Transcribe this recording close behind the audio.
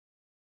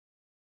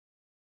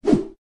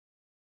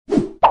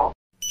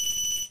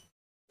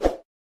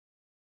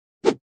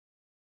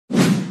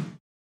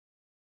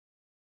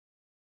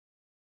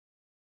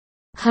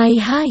Hai.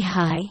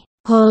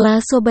 Hola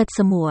sobat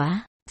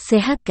semua,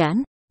 sehat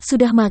kan?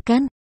 Sudah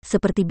makan?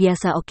 Seperti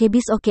biasa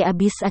okebis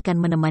abis akan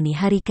menemani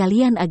hari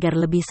kalian agar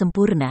lebih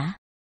sempurna.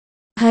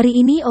 Hari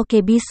ini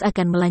okebis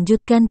akan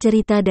melanjutkan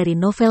cerita dari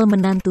novel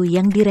Menantu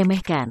yang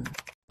Diremehkan.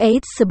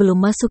 Eits,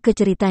 sebelum masuk ke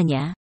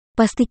ceritanya,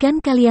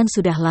 pastikan kalian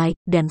sudah like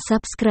dan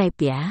subscribe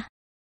ya.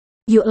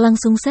 Yuk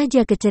langsung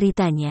saja ke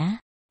ceritanya.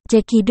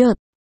 Cekidot.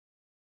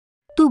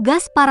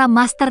 Tugas para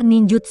master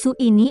ninjutsu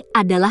ini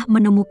adalah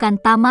menemukan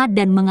Tama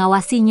dan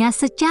mengawasinya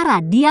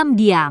secara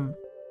diam-diam.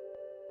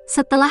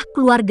 Setelah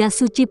keluarga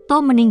Sucipto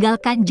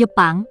meninggalkan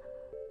Jepang,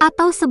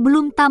 atau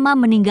sebelum Tama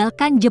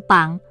meninggalkan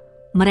Jepang,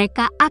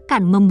 mereka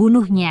akan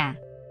membunuhnya.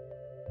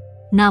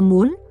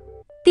 Namun,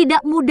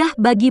 tidak mudah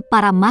bagi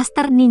para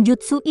master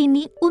ninjutsu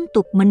ini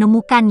untuk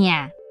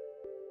menemukannya.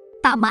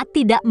 Tama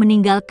tidak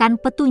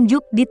meninggalkan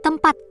petunjuk di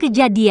tempat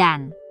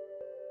kejadian.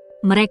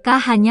 Mereka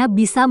hanya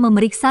bisa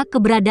memeriksa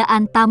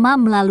keberadaan Tama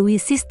melalui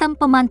sistem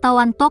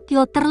pemantauan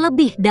Tokyo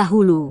terlebih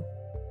dahulu.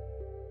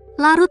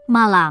 Larut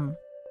malam.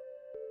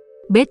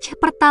 Batch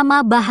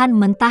pertama bahan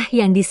mentah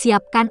yang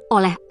disiapkan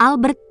oleh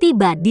Albert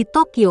tiba di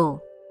Tokyo.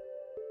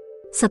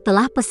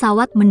 Setelah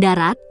pesawat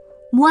mendarat,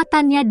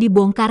 muatannya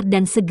dibongkar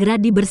dan segera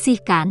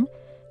dibersihkan,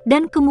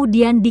 dan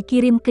kemudian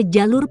dikirim ke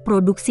jalur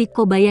produksi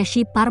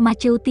Kobayashi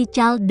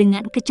Pharmaceutical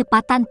dengan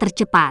kecepatan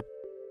tercepat.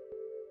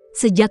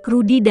 Sejak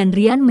Rudy dan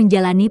Rian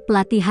menjalani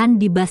pelatihan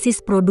di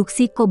basis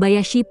produksi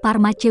Kobayashi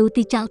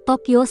Pharmaceutical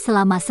Tokyo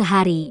selama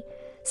sehari,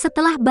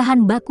 setelah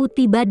bahan baku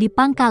tiba di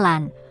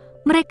pangkalan,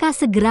 mereka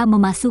segera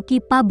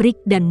memasuki pabrik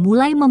dan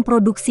mulai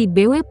memproduksi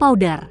BW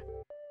powder.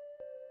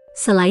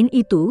 Selain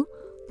itu,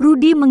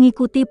 Rudy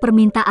mengikuti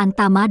permintaan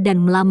Tama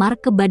dan melamar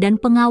ke Badan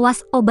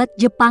Pengawas Obat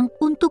Jepang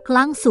untuk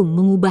langsung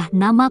mengubah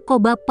nama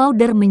Koba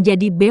powder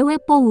menjadi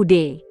BW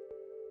Powude.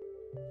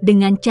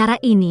 Dengan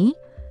cara ini,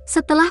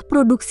 setelah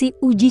produksi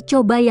uji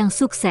coba yang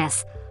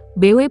sukses,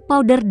 BW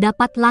powder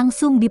dapat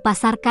langsung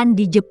dipasarkan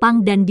di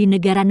Jepang dan di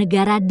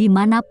negara-negara di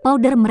mana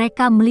powder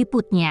mereka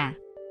meliputnya.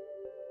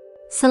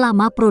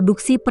 Selama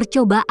produksi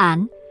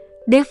percobaan,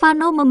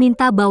 Devano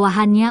meminta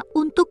bawahannya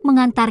untuk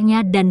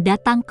mengantarnya dan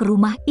datang ke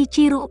rumah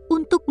Ichiro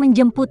untuk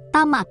menjemput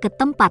Tama ke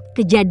tempat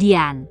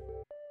kejadian.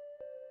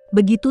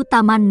 Begitu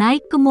Tama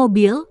naik ke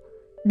mobil,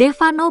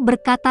 Devano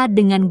berkata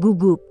dengan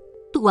gugup,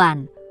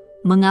 "Tuan,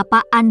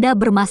 mengapa Anda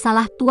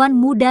bermasalah tuan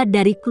muda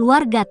dari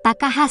keluarga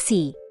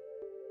Takahashi?"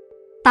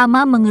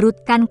 Tama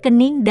mengerutkan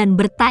kening dan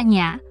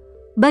bertanya,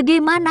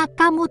 "Bagaimana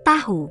kamu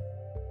tahu?"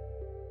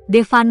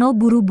 Devano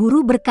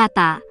buru-buru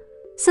berkata,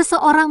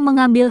 "Seseorang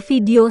mengambil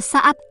video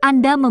saat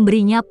Anda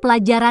memberinya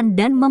pelajaran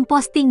dan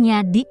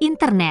mempostingnya di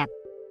internet.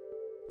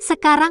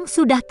 Sekarang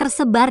sudah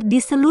tersebar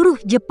di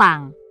seluruh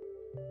Jepang.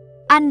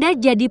 Anda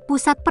jadi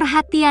pusat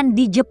perhatian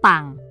di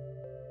Jepang."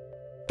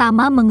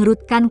 Tama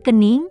mengerutkan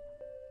kening.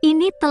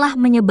 Ini telah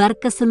menyebar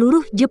ke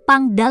seluruh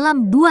Jepang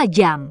dalam 2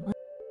 jam.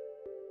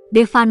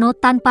 Devano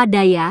tanpa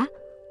daya,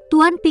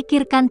 "Tuan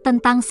pikirkan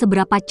tentang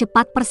seberapa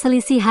cepat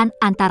perselisihan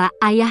antara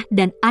ayah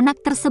dan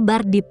anak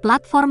tersebar di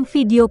platform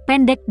video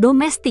pendek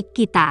domestik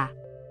kita.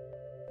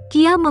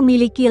 Kia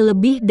memiliki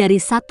lebih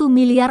dari 1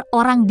 miliar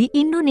orang di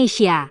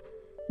Indonesia,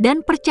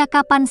 dan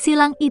percakapan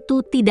silang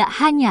itu tidak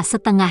hanya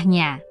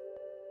setengahnya.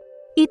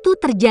 Itu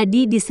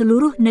terjadi di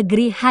seluruh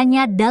negeri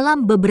hanya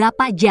dalam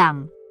beberapa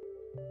jam."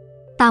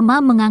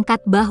 Tama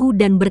mengangkat bahu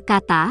dan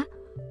berkata,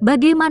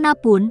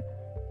 "Bagaimanapun,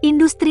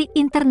 industri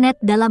internet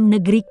dalam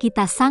negeri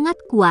kita sangat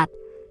kuat,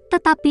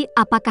 tetapi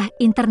apakah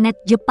internet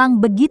Jepang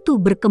begitu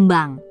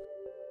berkembang?"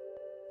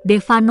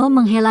 Devano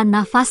menghela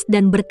nafas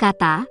dan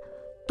berkata,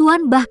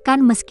 "Tuan,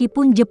 bahkan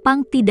meskipun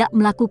Jepang tidak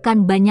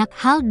melakukan banyak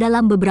hal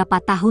dalam beberapa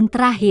tahun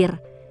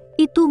terakhir,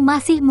 itu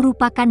masih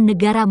merupakan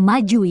negara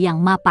maju yang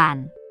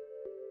mapan.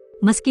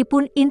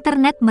 Meskipun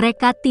internet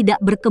mereka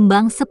tidak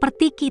berkembang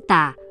seperti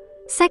kita,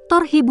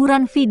 sektor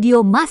hiburan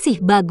video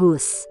masih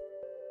bagus.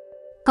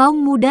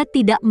 Kaum muda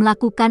tidak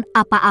melakukan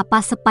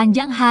apa-apa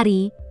sepanjang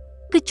hari,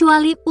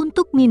 kecuali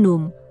untuk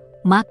minum,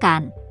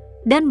 makan,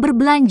 dan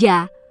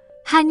berbelanja,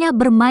 hanya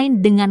bermain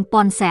dengan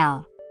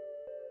ponsel."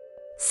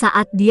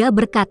 Saat dia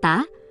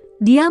berkata,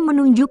 dia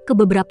menunjuk ke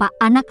beberapa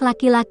anak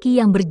laki-laki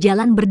yang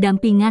berjalan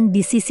berdampingan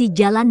di sisi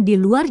jalan di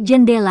luar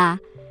jendela,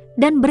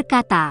 dan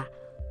berkata,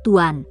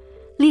 "Tuan,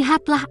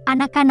 lihatlah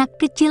anak-anak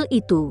kecil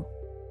itu.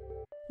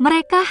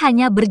 Mereka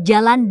hanya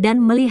berjalan dan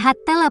melihat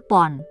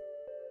telepon.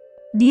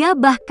 Dia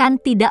bahkan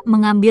tidak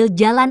mengambil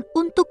jalan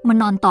untuk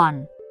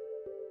menonton.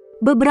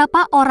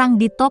 Beberapa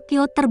orang di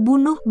Tokyo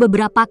terbunuh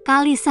beberapa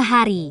kali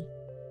sehari.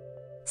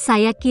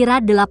 Saya kira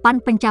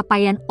 8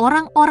 pencapaian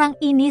orang-orang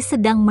ini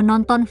sedang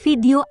menonton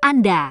video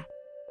Anda."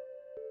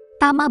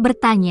 Tama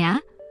bertanya,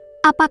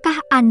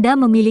 "Apakah Anda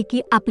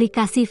memiliki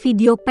aplikasi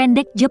video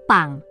pendek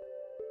Jepang?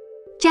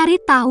 Cari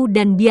tahu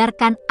dan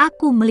biarkan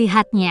aku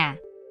melihatnya."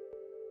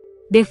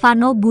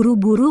 Devano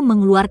buru-buru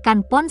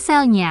mengeluarkan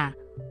ponselnya,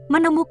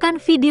 menemukan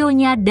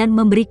videonya dan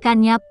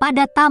memberikannya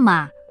pada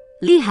Tama.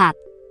 "Lihat,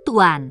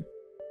 Tuan."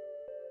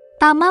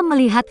 Tama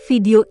melihat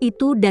video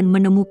itu dan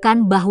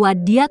menemukan bahwa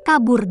dia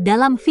kabur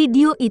dalam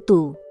video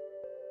itu.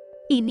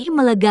 Ini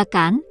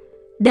melegakan,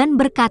 dan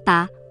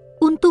berkata,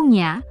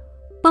 "Untungnya,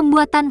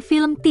 pembuatan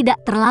film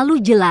tidak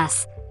terlalu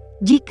jelas,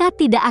 jika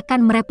tidak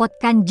akan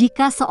merepotkan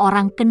jika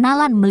seorang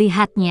kenalan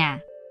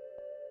melihatnya.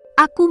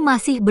 Aku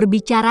masih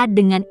berbicara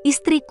dengan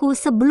istriku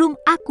sebelum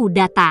aku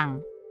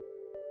datang.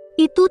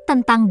 Itu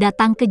tentang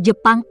datang ke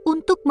Jepang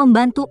untuk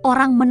membantu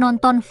orang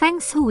menonton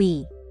Feng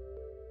Shui.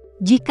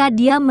 Jika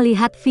dia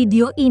melihat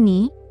video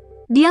ini,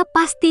 dia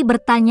pasti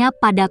bertanya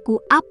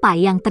padaku apa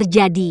yang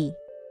terjadi."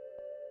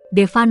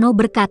 Devano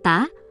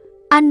berkata,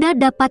 "Anda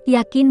dapat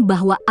yakin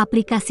bahwa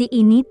aplikasi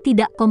ini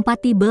tidak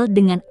kompatibel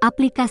dengan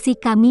aplikasi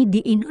kami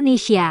di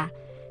Indonesia,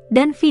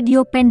 dan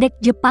video pendek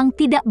Jepang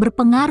tidak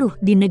berpengaruh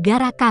di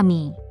negara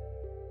kami."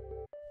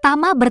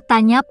 Tama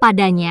bertanya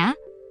padanya,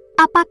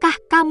 "Apakah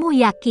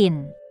kamu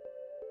yakin?"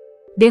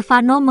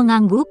 Devano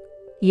mengangguk,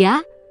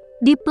 "Ya,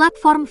 di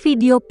platform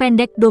video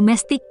pendek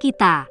domestik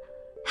kita,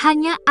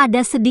 hanya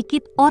ada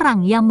sedikit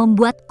orang yang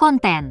membuat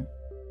konten.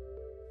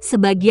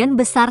 Sebagian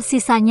besar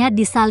sisanya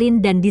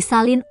disalin dan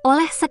disalin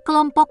oleh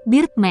sekelompok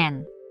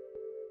birdman.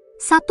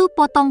 Satu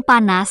potong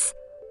panas,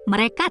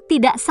 mereka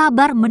tidak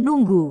sabar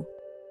menunggu.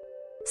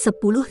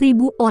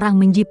 10.000 orang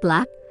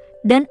menjiplak,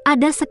 dan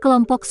ada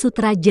sekelompok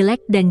sutra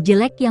jelek dan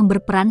jelek yang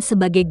berperan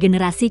sebagai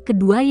generasi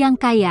kedua yang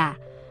kaya,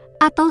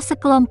 atau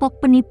sekelompok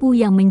penipu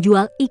yang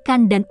menjual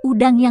ikan dan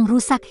udang yang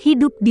rusak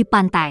hidup di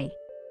pantai."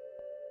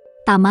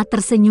 Tama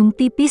tersenyum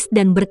tipis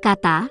dan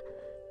berkata,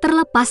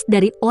 "Terlepas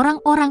dari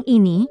orang-orang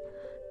ini,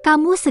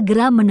 kamu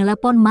segera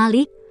menelepon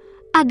Malik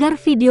agar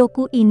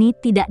videoku ini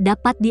tidak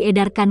dapat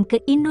diedarkan ke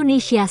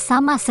Indonesia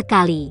sama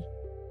sekali."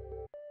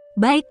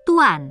 "Baik,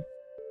 Tuan."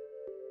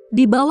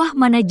 Di bawah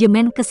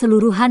manajemen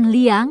keseluruhan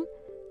Liang,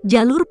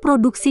 jalur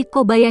produksi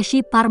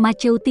Kobayashi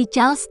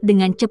Pharmaceuticals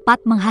dengan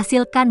cepat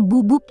menghasilkan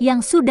bubuk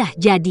yang sudah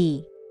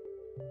jadi.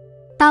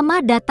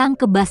 Tama datang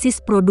ke basis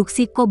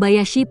produksi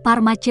Kobayashi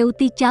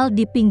Pharmaceutical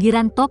di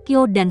pinggiran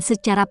Tokyo dan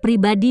secara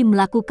pribadi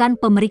melakukan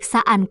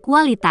pemeriksaan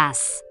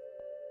kualitas.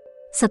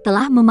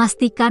 Setelah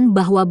memastikan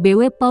bahwa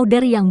BW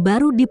powder yang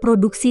baru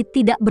diproduksi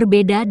tidak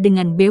berbeda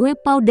dengan BW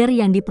powder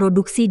yang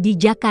diproduksi di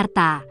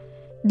Jakarta,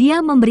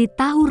 dia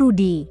memberitahu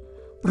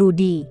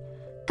Rudy,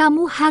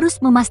 kamu harus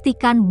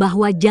memastikan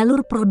bahwa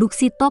jalur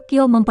produksi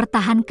Tokyo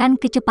mempertahankan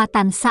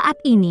kecepatan saat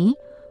ini,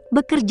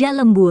 bekerja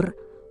lembur,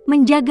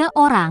 menjaga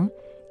orang,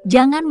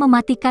 jangan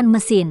mematikan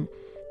mesin,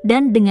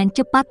 dan dengan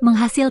cepat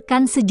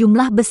menghasilkan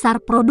sejumlah besar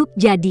produk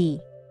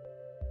jadi."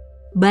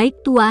 "Baik,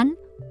 Tuan."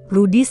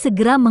 Rudy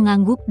segera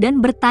mengangguk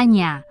dan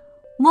bertanya,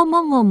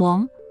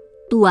 "Ngomong-ngomong,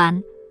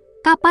 Tuan,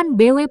 kapan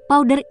BW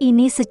powder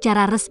ini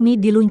secara resmi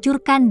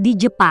diluncurkan di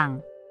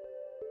Jepang?"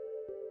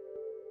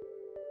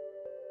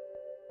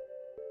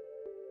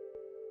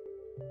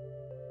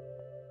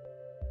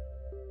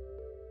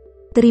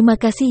 Terima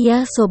kasih ya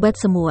sobat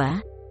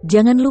semua.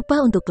 Jangan lupa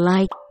untuk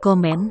like,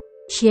 komen,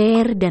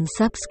 share dan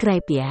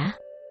subscribe ya.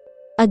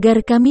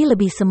 Agar kami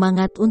lebih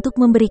semangat untuk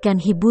memberikan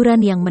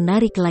hiburan yang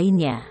menarik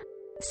lainnya.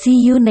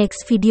 See you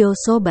next video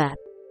sobat.